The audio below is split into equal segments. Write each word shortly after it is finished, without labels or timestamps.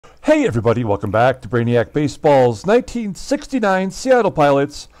Hey everybody, welcome back to Brainiac Baseball's 1969 Seattle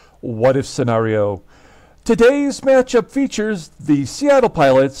Pilots What If Scenario. Today's matchup features the Seattle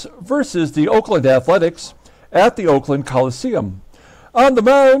Pilots versus the Oakland Athletics at the Oakland Coliseum. On the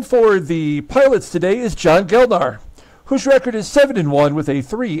mound for the Pilots today is John Gelnar, whose record is 7-1 with a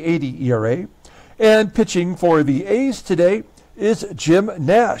 3.80 ERA. And pitching for the A's today is Jim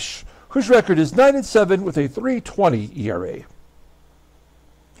Nash, whose record is 9-7 with a 3.20 ERA.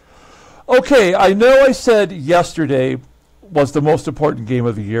 Okay, I know I said yesterday was the most important game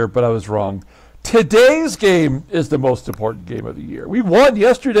of the year, but I was wrong. Today's game is the most important game of the year. We won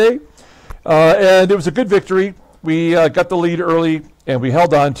yesterday, and it was a good victory. We got the lead early, and we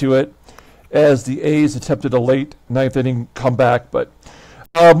held on to it as the A's attempted a late ninth inning comeback. But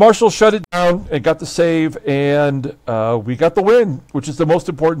Marshall shut it down and got the save, and we got the win, which is the most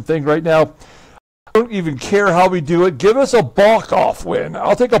important thing right now. I don't even care how we do it. Give us a balk-off win.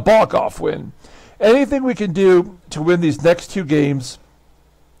 I'll take a balk-off win. Anything we can do to win these next two games.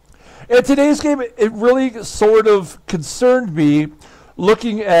 And today's game, it really sort of concerned me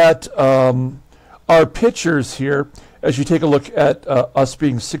looking at our pitchers here as you take a look at us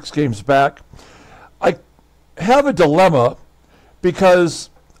being 6 games back. I have a dilemma because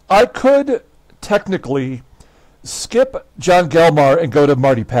I could technically skip John Gelnar and go to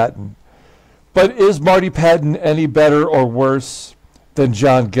Marty Patton. But is Marty Patton any better or worse than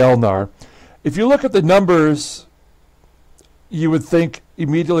John Gelnar? If you look at the numbers, you would think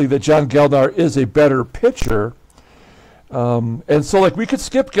immediately that John Gelnar is a better pitcher. And so like we could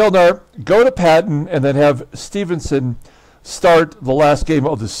skip Gelnar, go to Patton, and then have Stevenson start the last game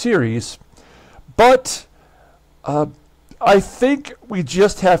of the series. But I think we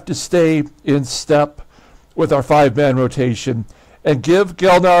just have to stay in step with our 5-man rotation and give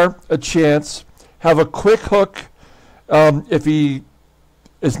Gelnar a chance, have a quick hook if he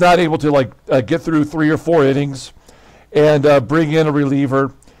is not able to get through 3 or 4 innings, and bring in a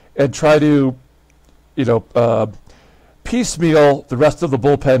reliever and try to, piecemeal the rest of the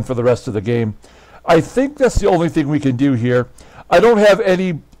bullpen for the rest of the game. I think that's the only thing we can do here. I don't have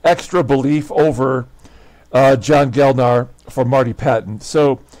any extra belief over John Gelnar for Marty Patton.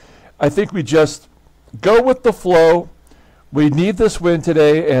 So I think we just go with the flow. We need this win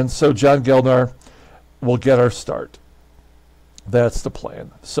today, and so John Gelnar will get our start. That's the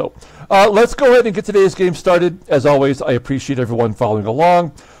plan. So let's go ahead and get today's game started. As always, I appreciate everyone following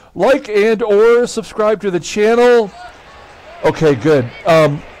along. Like and or subscribe to the channel. Okay, good.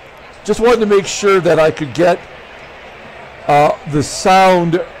 Just wanted to make sure that I could get the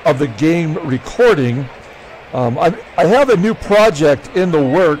sound of the game recording. I have a new project in the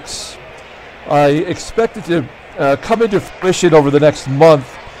works. I expect it to come into fruition over the next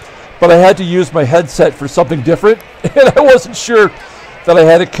month, but I had to use my headset for something different, and I wasn't sure that I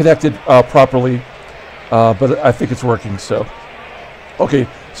had it connected properly, but I think it's working. So, okay,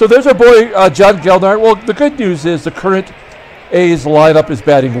 so there's our boy John Gelnar. Well, the good news is the current A's lineup is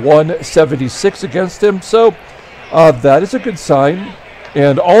batting 176 against him, so that is a good sign,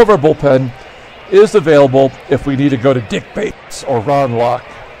 and all of our bullpen is available if we need to go to Dick Bates or Ron Locke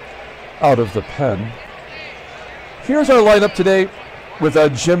out of the pen. Here's our lineup today with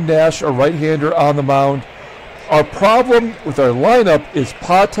Jim Nash, a right-hander, on the mound. Our problem with our lineup is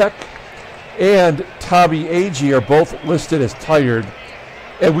PATEK and Tommie AGEE are both listed as tired,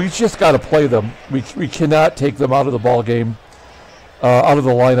 and we just got to play them. We cannot take them out of the ball game, out of the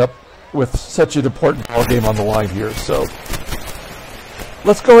lineup with such an important ball game on the line here. So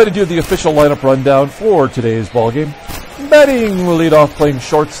let's go ahead and do the official lineup rundown for today's ball game. Batting leadoff, playing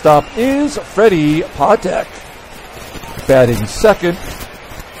shortstop, is Freddie PATEK. Batting second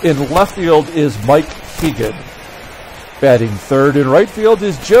in left field is Mike HEGAN. Batting third in right field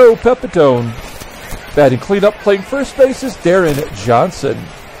is Joe PEPITONE. Batting cleanup, playing first base, is Deron Johnson.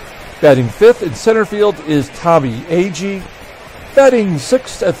 Batting fifth in center field is Tommie AGEE. Batting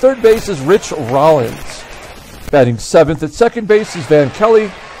sixth at third base is Rich Rollins. Batting seventh at second base is Van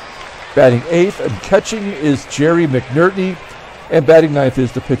Kelly. Batting eighth and catching is Jerry McNERTNEY. And batting ninth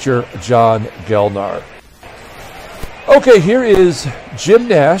is the pitcher John Gelnar. Okay, here is Jim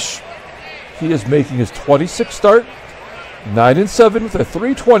Nash. He is making his 26th start, 9-7 with a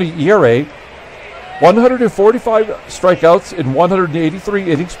 3.20 ERA, 145 strikeouts in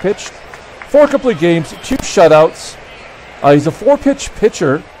 183 innings pitched, 4 complete games, 2 shutouts. He's a 4-pitch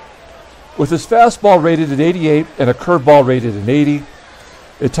pitcher with his fastball rated at 88 and a curveball rated at 80.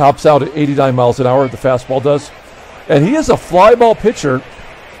 It tops out at 89 miles an hour, the fastball does. And he is a fly ball pitcher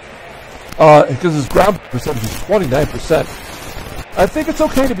because his ground percentage is 29%. I think it's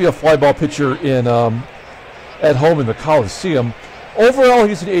okay to be a fly ball pitcher in at home in the Coliseum. Overall,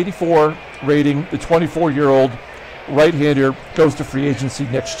 he's an 84 rating. The 24-year-old right-hander goes to free agency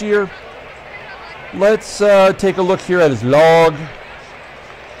next year. Let's take a look here at his log.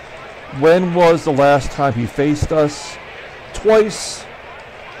 When was the last time he faced us? Twice.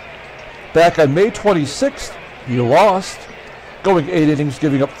 Back on May 26th, he lost, going 8 innings,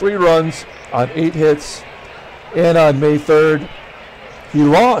 giving up 3 runs on 8 hits. And on May 3rd, he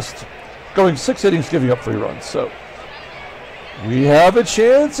lost, going 6 innings, giving up 3 runs. So we have a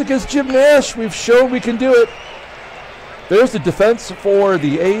chance against Jim Nash. We've shown we can do it. There's the defense for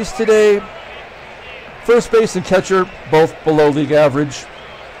the A's today. First base and catcher, both below league average.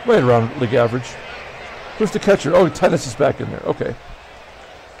 Right around league average. Who's the catcher? Oh, TENACE is back in there. Okay.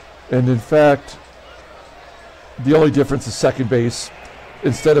 And in fact, the only difference is second base.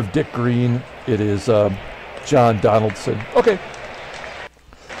 Instead of Dick Green, it is John Donaldson. Okay.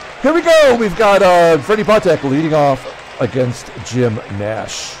 Here we go. We've got Freddie PATEK leading off against Jim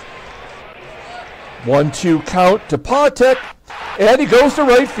Nash. 1-2 count to PATEK. And he goes to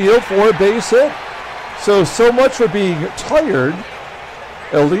right field for a base hit. So much for being tired.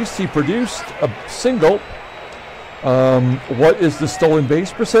 At least he produced a single. What is the stolen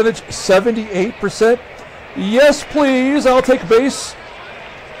base percentage? 78%. Yes, please. I'll take base.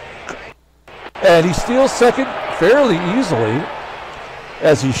 And he steals second fairly easily,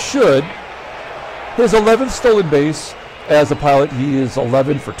 as he should. His 11th stolen base as a pilot. He is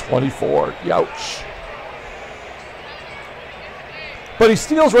 11 for 24. Youch. But he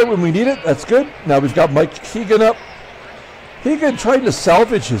steals right when we need it. That's good. Now we've got Mike HEGAN up. HEGAN trying to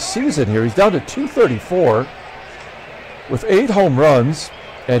salvage his season here. He's down to 234 with 8 home runs,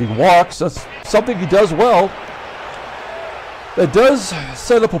 and he walks. That's something he does well. That does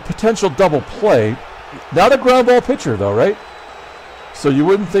set up a potential double play. Not a ground ball pitcher, though, right? So you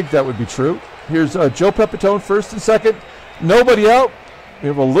wouldn't think that would be true. Here's Joe Pepitone first and second. Nobody out. We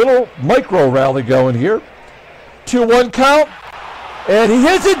have a little micro rally going here. 2-1 count. And he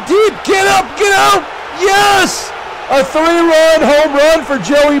hits it deep. Get up, get out. Yes! A 3-run home run for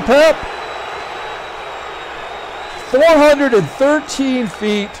Joey Pep. 413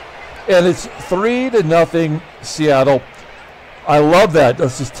 feet, and it's 3-0 Seattle. I love that.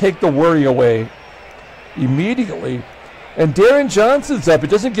 Let's just take the worry away immediately. And Deron Johnson's up. It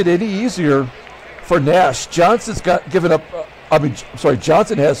doesn't get any easier for Nash. Johnson's got given up.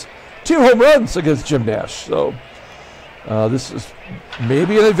 Johnson has 2 home runs against Jim Nash. So this is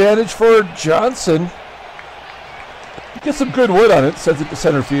maybe an advantage for Johnson. Get some good wood on it. Sends it to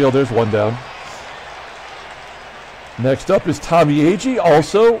center field. There's 1 down. Next up is Tommie AGEE,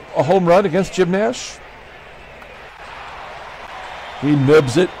 also a home run against Jim Nash. He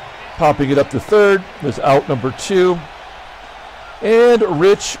nibs it, popping it up to third. There's out number 2. And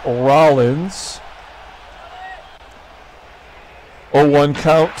Rich Rollins. 0-1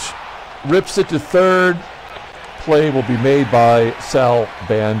 count. Rips it to third. Play will be made by Sal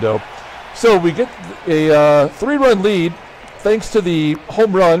BANDO. So we get a 3-run lead thanks to the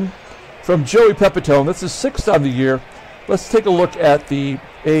home run from Joey Pepitone. That's his 6th on the year. Let's take a look at the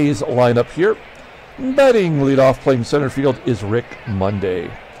A's lineup here. Batting leadoff, playing center field, is Rick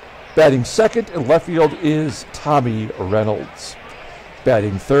Monday. Batting second and left field is Tommie Reynolds.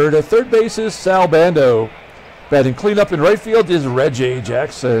 Batting third at third base is Sal BANDO. Batting cleanup in right field is Reggie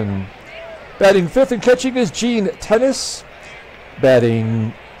Jackson. Batting fifth and catching is Gene Tennis.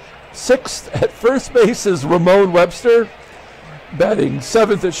 Batting sixth at first base is Ramon WEBSTER. Batting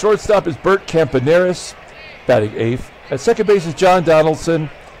seventh at shortstop is Bert CAMPANERIS. Batting eighth at second base is John Donaldson.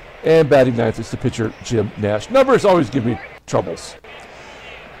 And batting ninth is the pitcher Jim Nash. Numbers always give me troubles.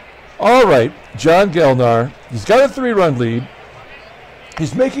 All right, John Gelnar. He's got a 3-run lead.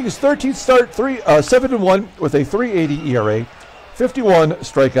 He's making his 13th start, 7-1 with a 3.80 ERA, 51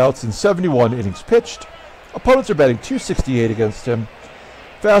 strikeouts and 71 innings pitched. Opponents are batting .268 against him.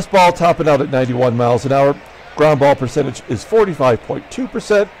 Fastball topping out at 91 miles an hour. Ground ball percentage is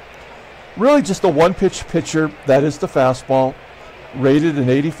 45.2%. Really just a one-pitch pitcher. That is the fastball. Rated an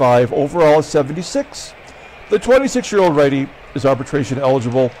 85. Overall is 76. The 26-year-old righty is arbitration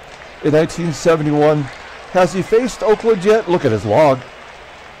eligible. In 1971, has he faced Oakland yet? Look at his log.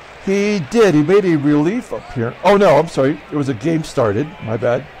 He did. He made a relief appearance. Oh, no, I'm sorry. It was a game started. My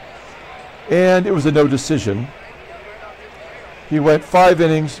bad. And it was a no decision. He went 5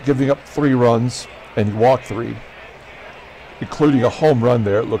 innings, giving up 3 runs, and he walked 3, including a home run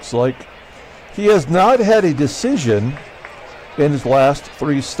there, it looks like. He has not had a decision in his last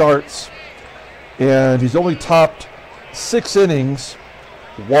 3 starts, and he's only topped 6 innings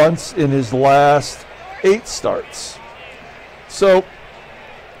once in his last 8 starts. So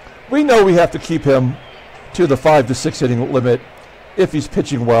we know we have to keep him to the 5 to 6 inning limit if he's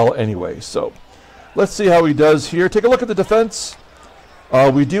pitching well anyway. So let's see how he does here. Take a look at the defense.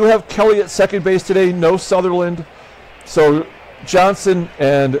 We do have Kelly at second base today, no Sutherland. So Johnson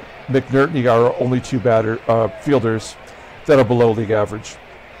and McNERTNEY are our only two fielders that are below league average.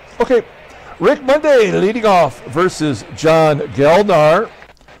 Okay, Rick Monday leading off versus John Gelnar.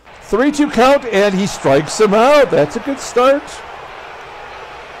 3-2 count, and he strikes him out. That's a good start.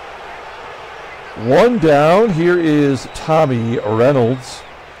 One down. Here is Tommie Reynolds.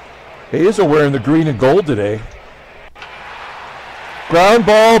 A's are wearing the green and gold today. Ground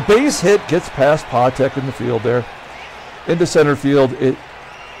ball, base hit, gets past PATEK in the field there. Into center field, it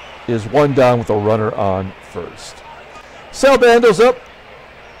is one down with a runner on first. Sal BANDO's up.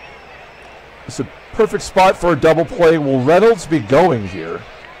 It's a perfect spot for a double play. Will Reynolds be going here?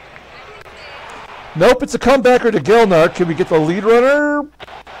 Nope, it's a comebacker to Gelnar. Can we get the lead runner?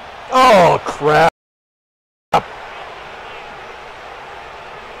 Oh, crap.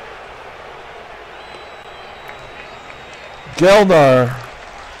 Gelnar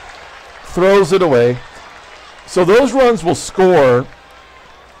throws it away. So those runs will score,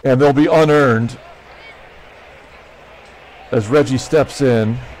 and they'll be unearned as Reggie steps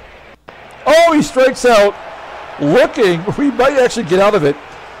in. Oh, he strikes out. Looking, we might actually get out of it.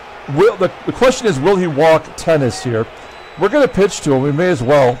 The question is, will he walk TENACE here? We're going to pitch to him. We may as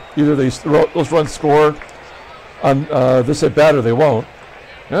well. Either those runs score on this at bat or they won't.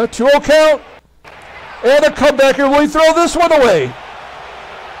 2-0 count. And a comebacker. Will he throw this one away?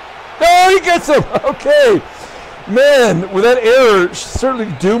 No, he gets him. Okay. Man, with that error,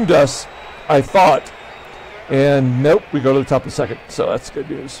 certainly doomed us, I thought. And nope, we go to the top of the second. So that's good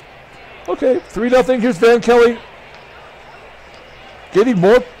news. Okay, 3-0. Here's Van Kelly. Getting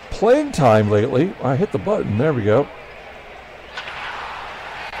more playing time lately. I hit the button. There we go.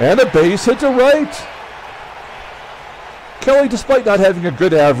 And a base hit to right. Kelly, despite not having a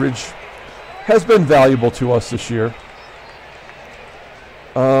good average, has been valuable to us this year.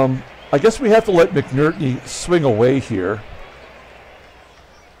 I guess we have to let McNERTNEY swing away here.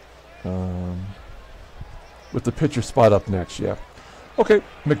 With the pitcher spot up next, yeah. Okay,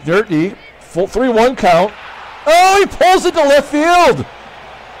 McNERTNEY, full 3-1 count. Oh, he pulls it to left field.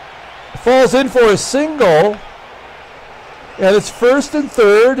 Falls in for a single. And it's first and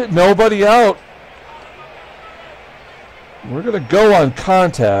third, nobody out. We're going to go on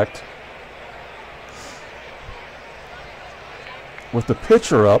contact with the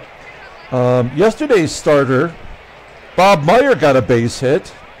pitcher up. Yesterday's starter, Bob Meyer, got a base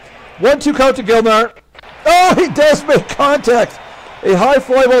hit. 1-2 count to Gelnar. Oh, he does make contact. A high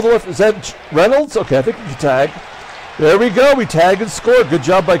fly ball to left. Is that Reynolds? Okay, I think we can tag. There we go. We tag and score. Good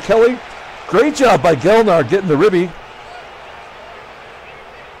job by Kelly. Great job by Gelnar getting the ribby.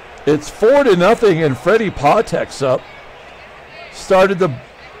 It's 4-0, and Freddie PATEK's up. Started the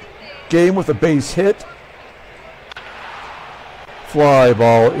game with a base hit. Fly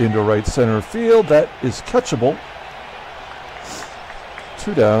ball into right center field. That is catchable.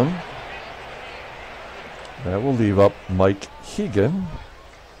 2 down. That will leave up Mike HEGAN.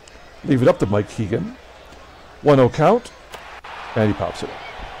 Leave it up to Mike HEGAN. 1-0 count. And he pops it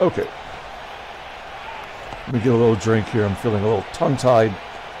up. Okay. Let me get a little drink here. I'm feeling a little tongue-tied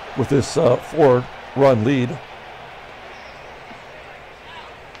with this 4-run lead.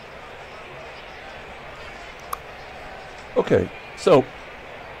 Okay, so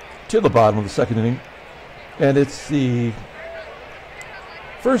to the bottom of the second inning, and it's the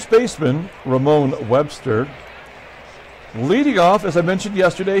first baseman, Ramon WEBSTER, leading off. As I mentioned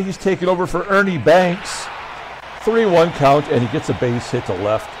yesterday, he's taken over for Ernie Banks. 3-1 count, and he gets a base hit to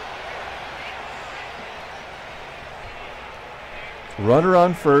left. Runner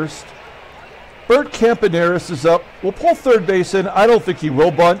on first. Bert CAMPANERIS is up. We'll pull third base in. I don't think he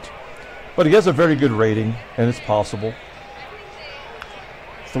will bunt, but he has a very good rating, and it's possible.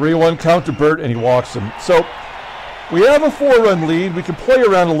 3-1 count to Bert, and he walks him. So we have a 4-run lead. We can play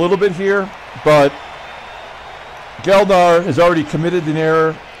around a little bit here, but Gelnar has already committed an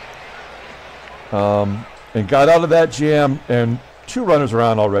error and got out of that jam, and 2 runners are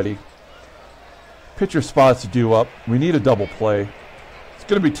on already. Pitcher spots due up. We need a double play. It's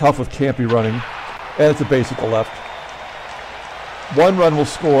going to be tough with Campy running, and it's a base at the left. 1 run will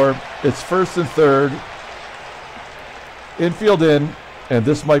score. It's first and third. Infield in, and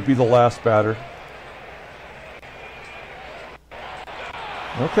this might be the last batter.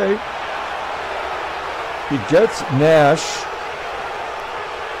 Okay. He gets Nash.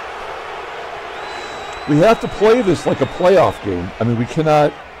 We have to play this like a playoff game. I mean, we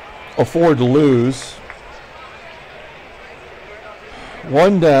cannot afford to lose.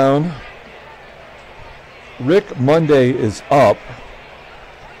 1 down. Rick Monday is up.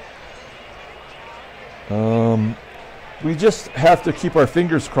 We just have to keep our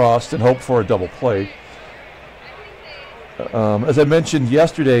fingers crossed and hope for a double play. As I mentioned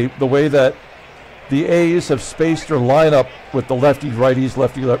yesterday, the way that the A's have spaced their lineup with the lefty-righties,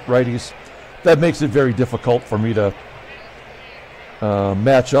 lefty-righties, that makes it very difficult for me to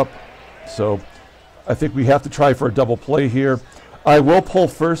match up. So I think we have to try for a double play here. I will pull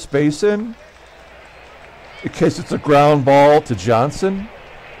first base in case it's a ground ball to Johnson.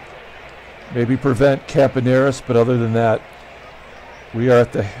 Maybe prevent CAMPANERIS, but other than that, we are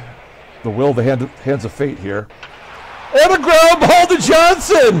at the will of the hands of fate here. And a ground ball to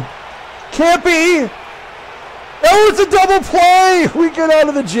Johnson! Can't be! Oh, it's a double play! We get out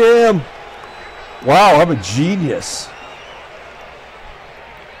of the jam. Wow, I'm a genius.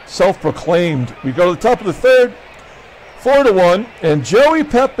 Self-proclaimed. We go to the top of the third, 4-1, and Joey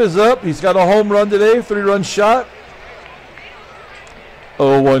Pep is up. He's got a home run today, 3-run shot.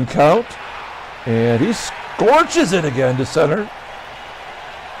 0-1 count. And he scorches it again to center.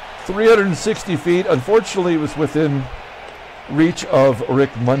 360 feet. Unfortunately, it was within reach of Rick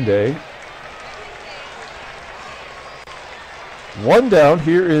Monday. One down.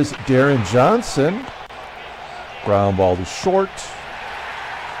 Here is Deron Johnson. Ground ball to short.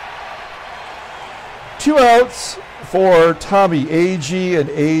 2 outs for Tommie AGEE, and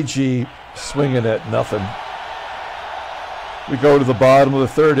AGEE swinging at nothing. We go to the bottom of the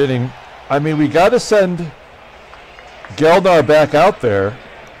third inning. I mean, we got to send Gelnar back out there.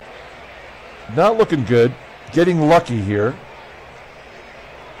 Not looking good. Getting lucky here.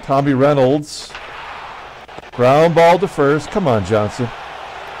 Tommy Reynolds. Ground ball to first. Come on, Johnson.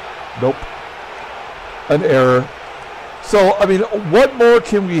 Nope. An error. So, I mean, what more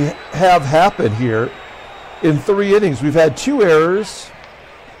can we have happen here in 3 innings? We've had 2 errors.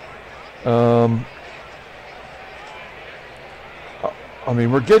 I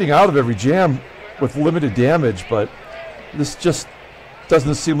mean, we're getting out of every jam with limited damage, but this just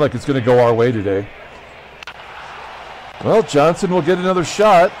doesn't seem like it's going to go our way today. Well, Johnson will get another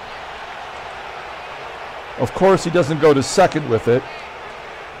shot. Of course, he doesn't go to second with it.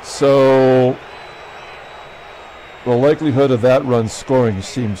 So the likelihood of that run scoring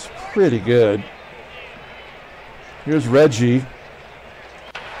seems pretty good. Here's Reggie.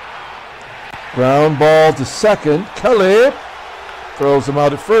 Ground ball to second. Kelly throws him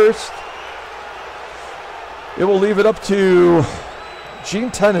out at first. It will leave it up to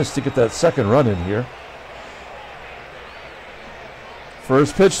TENACE to get that second run in here.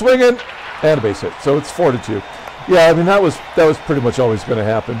 First pitch swinging and a base hit. So it's 4-2. Yeah, I mean that was pretty much always going to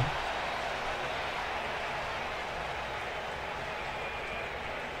happen.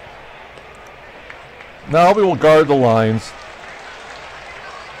 Now we will guard the lines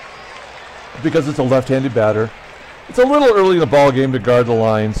because it's a left-handed batter. It's a little early in the ball game to guard the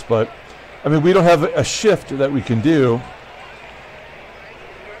lines, but I mean we don't have a shift that we can do.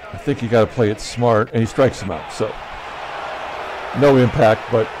 I think you got to play it smart, and he strikes him out. So no impact,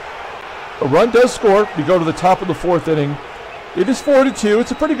 but a run does score. We go to the top of the 4th inning. It is 4-2.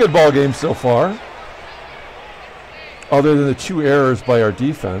 It's a pretty good ball game so far, other than the 2 errors by our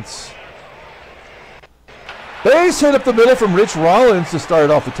defense. Base hit up the middle from Rich Rollins to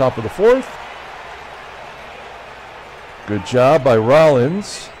start off the top of the 4th. Good job by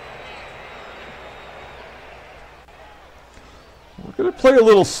Rollins. We're going to play a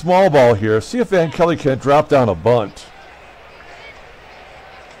little small ball here. See if Van Kelly can't drop down a bunt.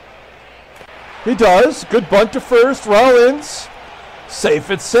 He does. Good bunt to first. Rollins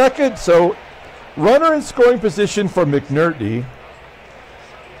safe at second. So runner in scoring position for McNERTNEY.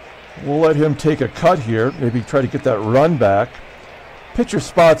 We'll let him take a cut here. Maybe try to get that run back. Pitcher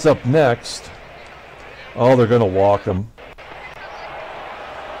spots up next. Oh, they're going to walk him.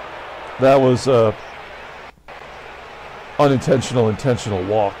 That was a intentional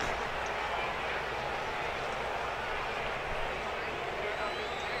walk.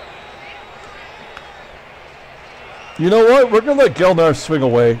 You know what? We're going to let Gelnar swing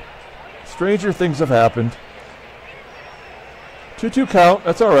away. Stranger things have happened. 2-2 count.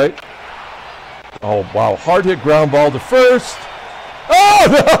 That's all right. Oh, wow. Hard hit ground ball to first. Oh,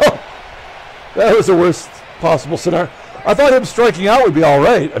 no! That was the worst possible scenario. I thought him striking out would be all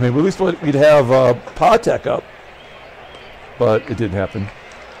right. I mean, at least we'd have PATEK up. But it didn't happen.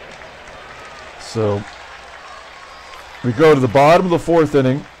 So we go to the bottom of the 4th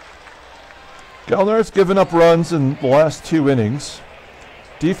inning. Gelnar's given up runs in the last 2 innings.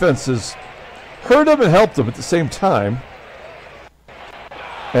 Defense has hurt him and helped him at the same time.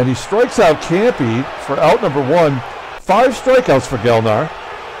 And he strikes out Campy for out number 1. 5 strikeouts for Gelnar.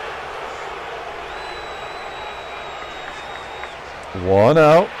 1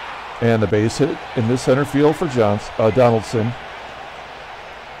 out. And the base hit in the center field for Donaldson.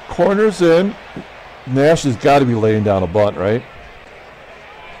 Corners in. Nash has got to be laying down a bunt, right?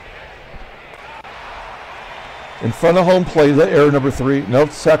 In front of home plate, that error number 3. Nope,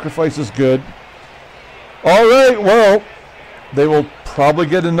 sacrifice is good. All right, well, they will probably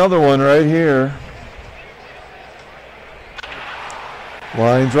get another one right here.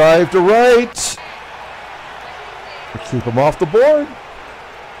 Line drive to right. We keep them off the board.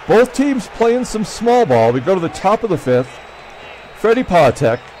 Both teams playing some small ball. We go to the top of the 5th. Freddie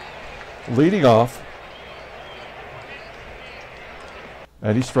PATEK leading off.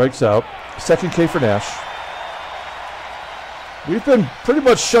 And he strikes out. Second K for Nash. We've been pretty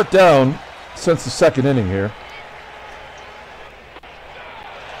much shut down since the second inning here.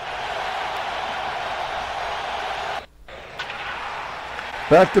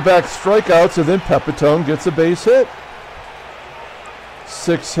 Back-to-back strikeouts, and then Pepitone gets a base hit.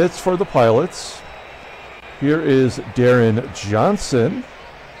 6 hits for the Pilots. Here is Deron Johnson.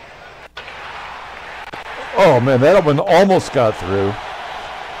 Oh, man, that one almost got through.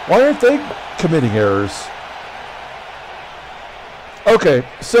 Why aren't they committing errors? Okay,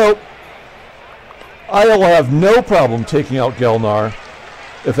 so I will have no problem taking out Gelnar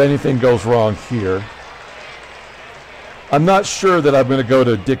if anything goes wrong here. I'm not sure that I'm going to go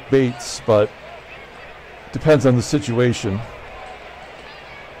to Dick Bates, but depends on the situation.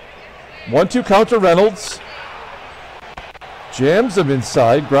 1-2 count to Reynolds. Jams him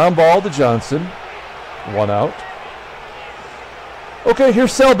inside. Ground ball to Johnson. 1 out. Okay,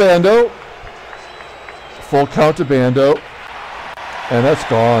 here's Sal BANDO. Full count to BANDO. And that's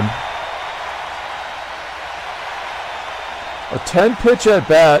gone. A 10-pitch at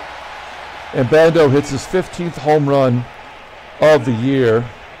bat, and BANDO hits his 15th home run of the year.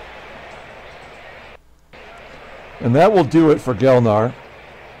 And that will do it for Gelnar.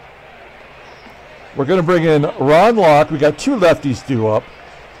 We're going to bring in Ron Locke. We got 2 lefties due up.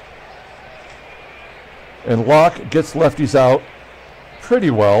 And Locke gets lefties out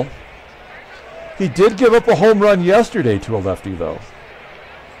pretty well. He did give up a home run yesterday to a lefty, though.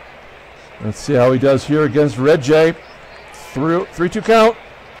 Let's see how he does here against Reggie. 3-2 count.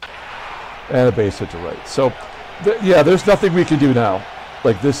 And a base hit to right. So, yeah, there's nothing we can do now.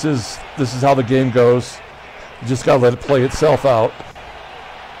 Like, this is how the game goes. You just got to let it play itself out.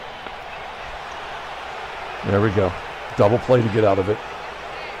 There we go. Double play to get out of it.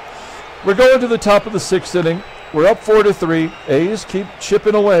 We're going to the top of the 6th inning. We're up 4-3. A's keep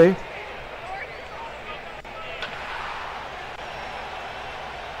chipping away.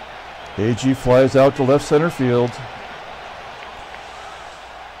 AGEE flies out to left center field.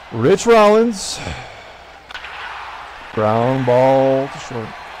 Rich Rollins. Ground ball to short.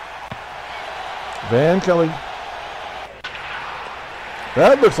 Van Kelly.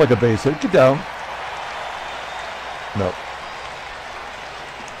 That looks like a base hit. Get down. No.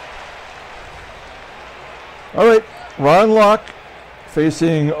 All right. Ron Locke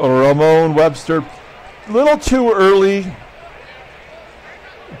facing Ramon WEBSTER. A little too early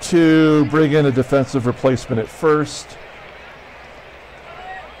to bring in a defensive replacement at first.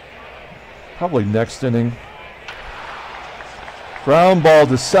 Probably next inning. Ground ball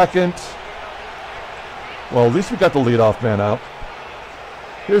to second. Well, at least we got the leadoff man out.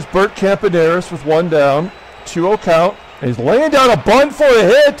 Here's Bert CAMPANERIS with 1 down. 2-0 count. And he's laying down a bunt for a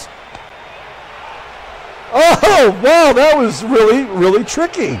hit. Oh, wow, that was really, really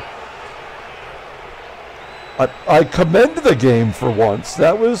tricky. I commend the game for once.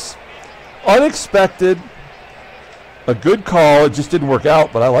 That was unexpected. A good call. It just didn't work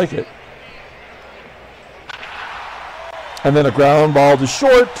out, but I like it. And then a ground ball to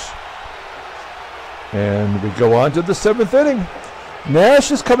short. And we go on to the 7th inning. Nash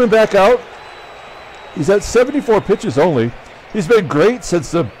is coming back out. He's at 74 pitches only. He's been great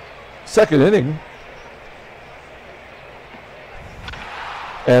since the 2nd inning.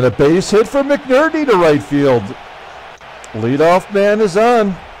 And a base hit for McNERTNEY to right field. Leadoff man is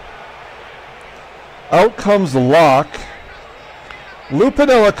on. Out comes Locke. Lou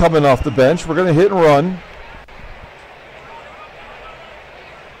Piniella coming off the bench. We're going to hit and run.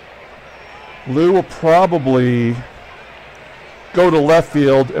 Lou will probably go to left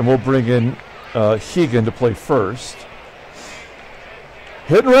field, and we'll bring in HEGAN to play first.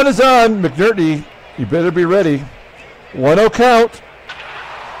 Hit and run is on. McNERTNEY, you better be ready. 1-0 count.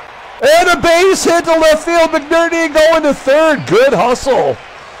 And a base hit to left field. McNERTNEY going to third. Good hustle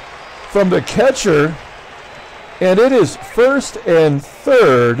from the catcher. And it is 1st and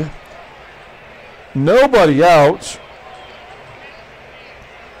 3rd. Nobody out.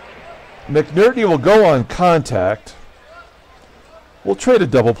 McNERTNEY will go on contact. We'll trade a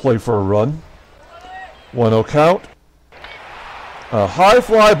double play for a run. 1-0 count. A high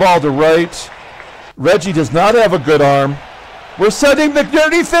fly ball to right. Reggie does not have a good arm. We're sending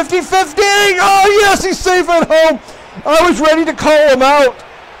McNERTNEY 50-50. Oh, yes, he's safe at home. I was ready to call him out.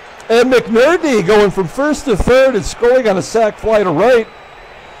 And McNERTNEY going from first to third and scoring on a sac fly to right.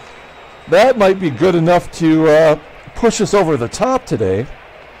 That might be good enough to push us over the top today.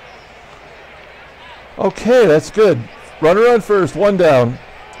 Okay, that's good. Runner on first, 1 down.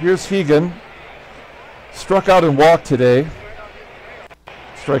 Here's HEGAN. Struck out and walked today.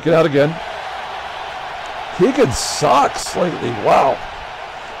 Striking out again. HEGAN sucks lately. Wow.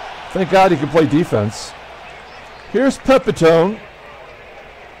 Thank God he can play defense. Here's PEPITONE.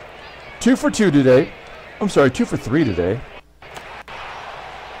 2 for 2 today. I'm sorry, 2 for 3 today.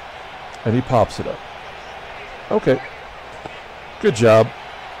 And he pops it up. Okay. Good job.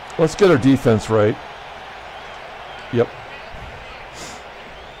 Let's get our defense right. Yep.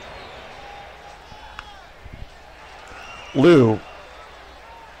 Lou.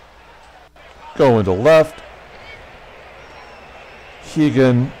 Going to left.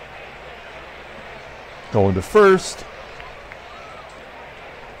 HEGAN going to first.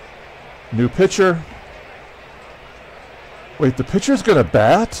 New pitcher. Wait, the pitcher's going to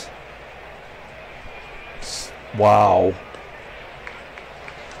bat? Wow.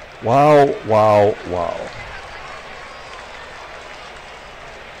 Wow, wow, wow.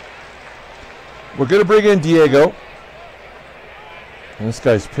 We're going to bring in Diego. And this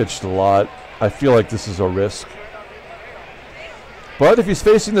guy's pitched a lot. I feel like this is a risk. But if he's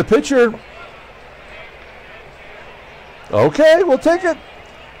facing the pitcher, okay, we'll take it.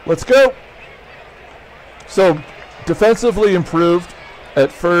 Let's go. So, defensively improved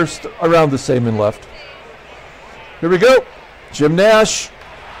at first, around the same in left. Here we go. Jim Nash,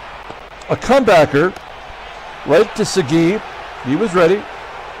 a comebacker, right to AGEE. He was ready.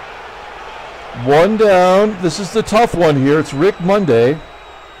 1 down. This is the tough one here. It's Rick Monday.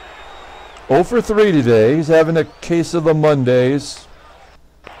 0 for 3 today. He's having a case of the Mondays.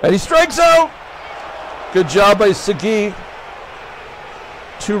 And he strikes out. Good job by AGEE.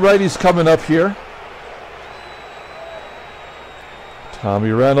 2 righties coming up here.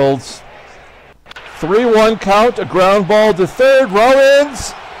 Tommie Reynolds. 3-1 count. A ground ball to third.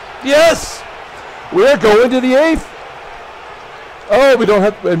 ROLLINS. Yes! We're going to the 8th. Oh, we don't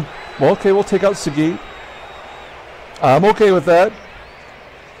have... And, well, okay, we'll take out AGEE. I'm okay with that.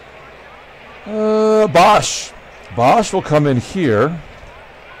 Bosch. Bosch will come in here.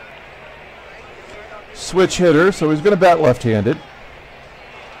 Switch hitter, so he's going to bat left-handed.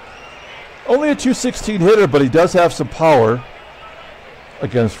 Only a .216 hitter, but he does have some power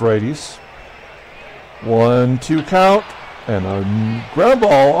against righties. 1-2 count, and a ground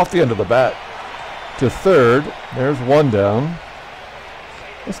ball off the end of the bat to third. There's 1 down.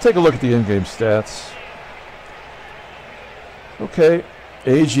 Let's take a look at the in-game stats. Okay,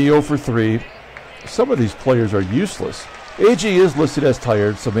 AGEE 0 for 3. Some of these players are useless. AGEE is listed as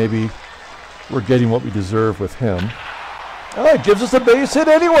tired, so maybe we're getting what we deserve with him. Oh, it gives us a base hit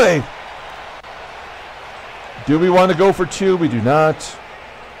anyway. Do we want to go for 2? We do not.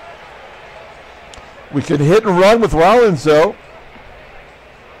 We can hit and run with ROLLINS, though.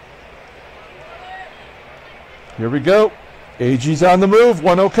 Here we go. AGEE's on the move.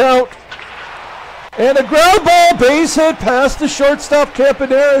 1-0 count. And a ground ball. Base hit past the shortstop,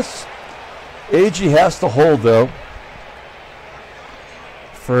 CAMPANERIS. AGEE has to hold, though.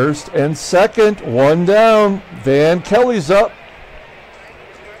 First and second. 1 down. Van Kelly's up.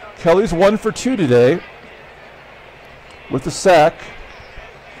 Kelly's 1 for 2 today with the sack.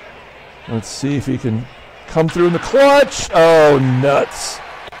 Let's see if he can come through in the clutch. Oh, nuts.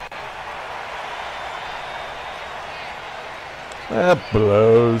 That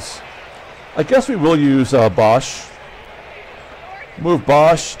blows. I guess we will use Bosch. Move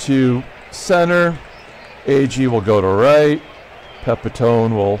Bosch to center. AGEE will go to right.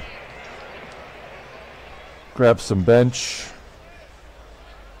 PEPITONE will grab some bench.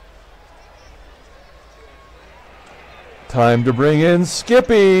 Time to bring in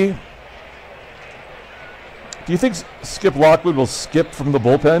Skippy. Do you think Skip Lockwood will skip from the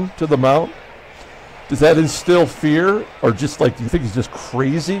bullpen to the mound? Does that instill fear? Or just like, do you think he's just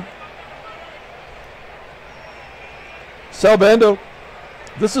crazy? Sal BANDO.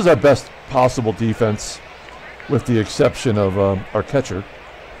 This is our best possible defense, with the exception of our catcher.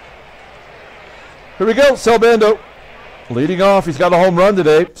 Here we go, Sal BANDO. Leading off, he's got a home run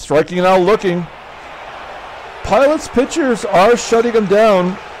today. Striking and out looking. Pilots pitchers are shutting him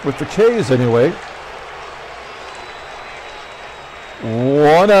down, with the K's anyway.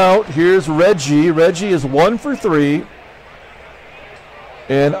 1 out. Here's Reggie. Reggie is 1 for 3.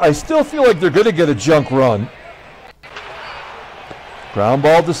 And I still feel like they're going to get a junk run. Ground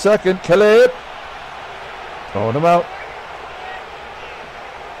ball to second. Kelly throwing him out.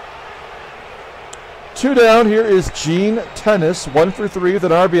 2 down. Here is Gene Tennis. 1 for 3 with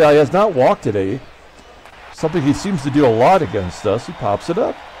an RBI. Has not walked today. Something he seems to do a lot against us. He pops it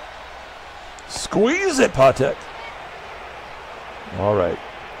up. Squeeze it, PATEK. All right.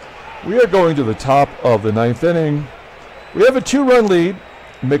 We are going to the top of the 9th inning. We have a 2-run lead.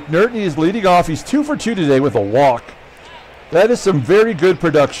 McNERTNEY is leading off. He's 2 for 2 today with a walk. That is some very good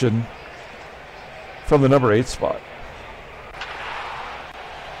production from the number 8 spot.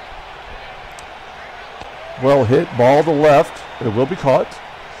 Well hit, ball to left. It will be caught.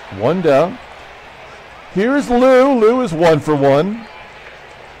 1 down. Here's Lou. Lou is 1 for 1.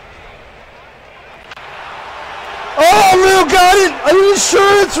 Oh, Lou got it! An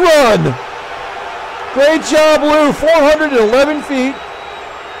insurance run! Great job, Lou. 411 feet.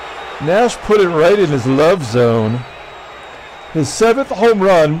 Nash put it right in his love zone. His 7th home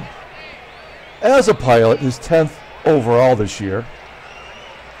run as a Pilot, his 10th overall this year.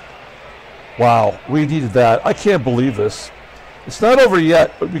 Wow, we needed that. I can't believe this. It's not over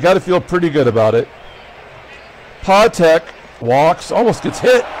yet, but we got to feel pretty good about it. PATEK walks, almost gets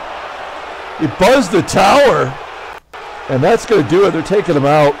hit. He buzzed the tower, and that's going to do it. They're taking him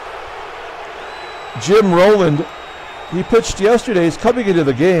out. Jim Rowland, he pitched yesterday. He's coming into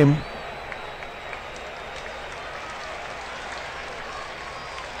the game.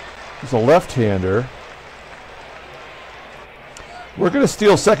 He's a left-hander. We're going to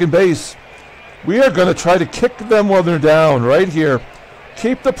steal second base. We are going to try to kick them while they're down right here.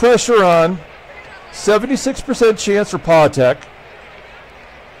 Keep the pressure on. 76% chance for PATEK.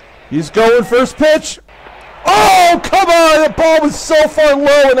 He's going first pitch. Oh, come on! The ball was so far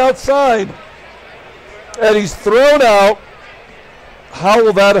low and outside. And he's thrown out. How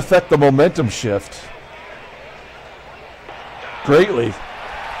will that affect the momentum shift? Greatly.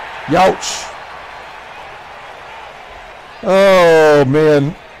 Youch. Oh,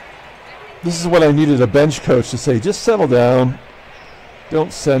 man. This is what I needed a bench coach to say. Just settle down.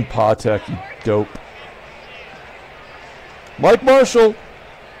 Don't send PATEK, you dope. Mike Marshall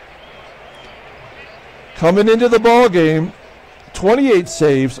coming into the ball game. 28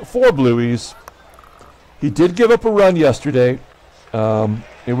 saves, 4 Blueies. He did give up a run yesterday.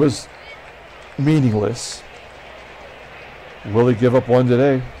 It was meaningless. Will he give up one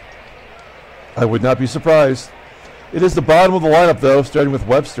today? I would not be surprised. It is the bottom of the lineup, though, starting with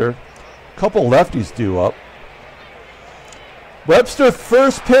Webster. Couple lefties due up. Webster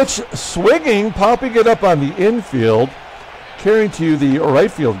first pitch swinging, popping it up on the infield, carrying to the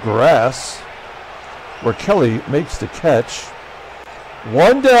right field grass, where Kelly makes the catch.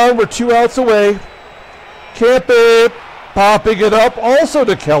 1 down, we're 2 outs away. Camper popping it up, also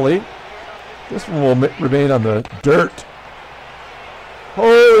to Kelly. This one will remain on the dirt.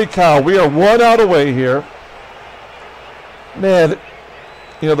 Holy cow, we are 1 out away here. Man,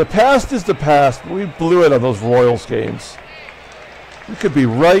 you know, the past is the past. We blew it on those Royals games. We could be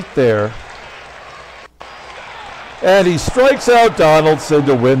right there. And he strikes out Donaldson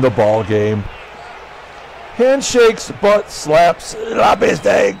to win the ball game. Handshakes, butt slaps, not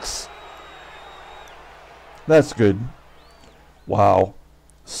mistakes. That's good. Wow.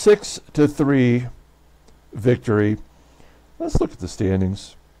 6-3 victory. Let's look at the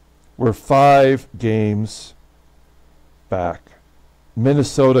standings. We're 5 games back.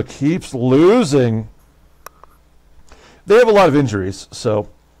 Minnesota keeps losing. They have a lot of injuries, so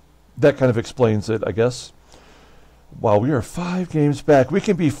that kind of explains it, I guess. Wow, we are 5 games back. We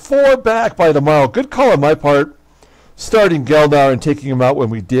can be 4 back by tomorrow. Good call on my part, starting Gelnar and taking him out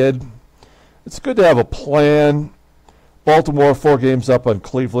when we did. It's good to have a plan. Baltimore 4 games up on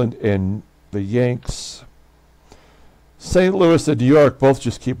Cleveland and the Yanks. St. Louis and New York both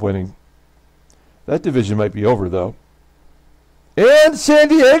just keep winning. That division might be over, though. And San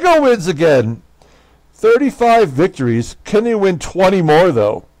Diego wins again. 35 victories. Can they win 20 more,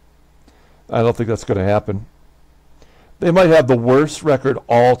 though? I don't think that's going to happen. They might have the worst record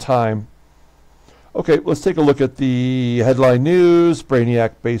all time. Okay, let's take a look at the headline news.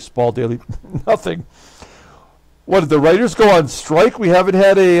 Brainiac Baseball Daily. Nothing. What, did the writers go on strike? We haven't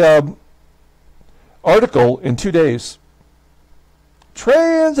had a article in 2 days.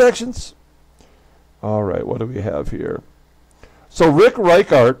 Transactions. All right, what do we have here? So Rick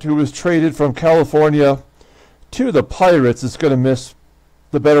Reichart, who was traded from California to the Pirates, is going to miss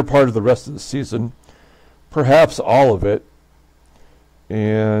the better part of the rest of the season. Perhaps all of it.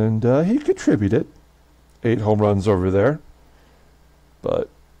 And he contributed 8 home runs over there. But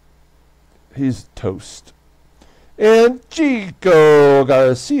he's toast. And Chico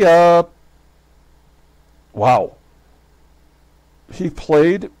Garcia. Wow. He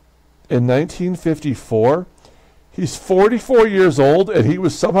played in 1954. He's 44 years old, and he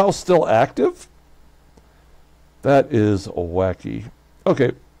was somehow still active? That is wacky.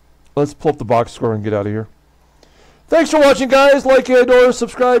 Okay, let's pull up the box score and get out of here. Thanks for watching, guys. Like and/or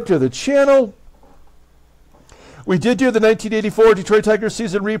subscribe to the channel. We did do the 1984 Detroit Tigers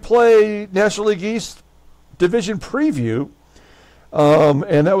season replay, National League East division preview,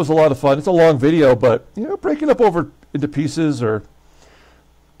 and that was a lot of fun. It's a long video, but you know, break it up over into pieces or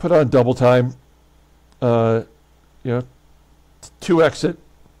put on double time. You know, 2x it.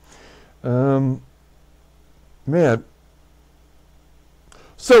 Man.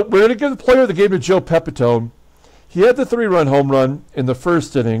 So we're going to give the player of the game to Joe Pepitone. He had the 3-run home run in the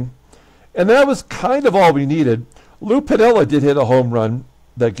first inning, and that was kind of all we needed. Lou Piniella did hit a home run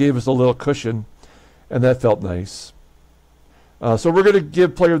that gave us a little cushion, and that felt nice. So we're going to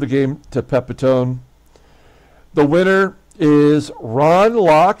give player of the game to Pepitone. The winner is Ron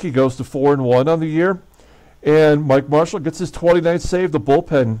Locke. He goes to 4-1 on the year. And Mike Marshall gets his 29th save. The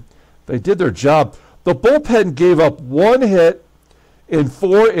bullpen, they did their job. The bullpen gave up 1 hit in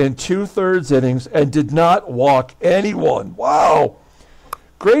 4 2/3 innings and did not walk anyone. Wow.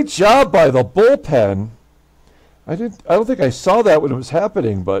 Great job by the bullpen. I don't think I saw that when it was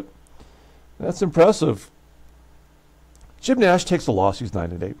happening, but that's impressive. Jim Nash takes a loss. He's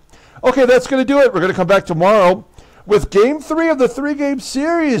 9-8. Okay, that's going to do it. We're going to come back tomorrow with Game 3 of the 3-game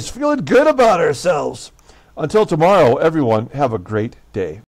series. Feeling good about ourselves. Until tomorrow, everyone, have a great day.